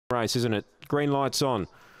race, isn't it? Green lights on.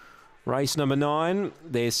 Race number 9.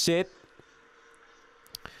 They're set.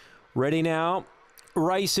 Ready now.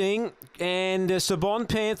 Racing, and Sabon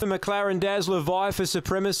Panther, McLaren Dazzler vie for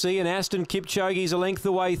supremacy, and Aston Kipchoge's a length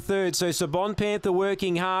away third. So Sabon Panther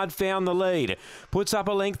working hard, found the lead. Puts up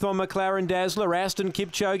a length on McLaren Dazzler. Aston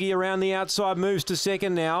Kipchoge around the outside moves to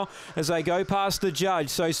second now as they go past the judge.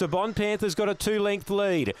 So Sabon Panther's got a 2-length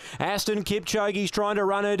lead. Aston Kipchoge's trying to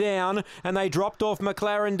run her down, and they dropped off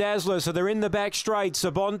McLaren Dazzler, so they're in the back straight.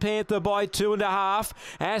 Sabon Panther by 2.5.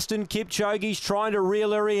 Aston Kipchoge's trying to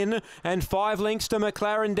reel her in, and 5 lengths to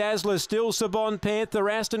McLaren Dazzler. Still Sabon Panther.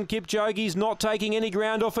 Aston Kipchoge's not taking any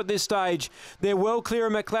ground off at this stage. They're well clear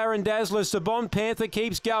of McLaren Dazzler. Sabon Panther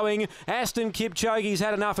keeps going. Aston Kipchoge's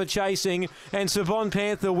had enough of chasing, and Sabon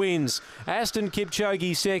Panther wins. Aston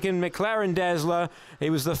Kipchoge second. McLaren Dazzler,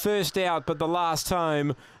 he was the first out but the last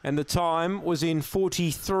home, and the time was in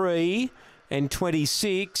 43 and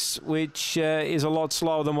 26, which is a lot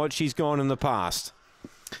slower than what she's gone in the past.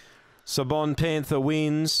 Sabon Panther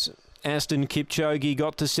wins. Aston Kipchoge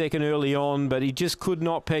got to second early on, but he just could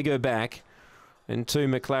not peg her back. And 2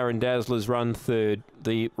 McLaren Dazzlers run third,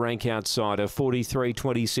 the rank outsider.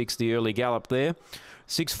 43.26 the early gallop there.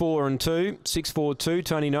 6-4 and 2. 6-4-2.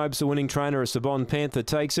 Tony Nobes, the winning trainer of Sabon Panther,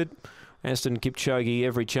 takes it. Aston Kipchoge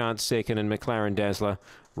every chance second, and McLaren Dazzler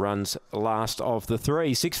runs last of the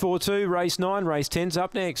 3. 6-4-2, race 9. Race 10's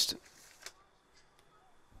up next.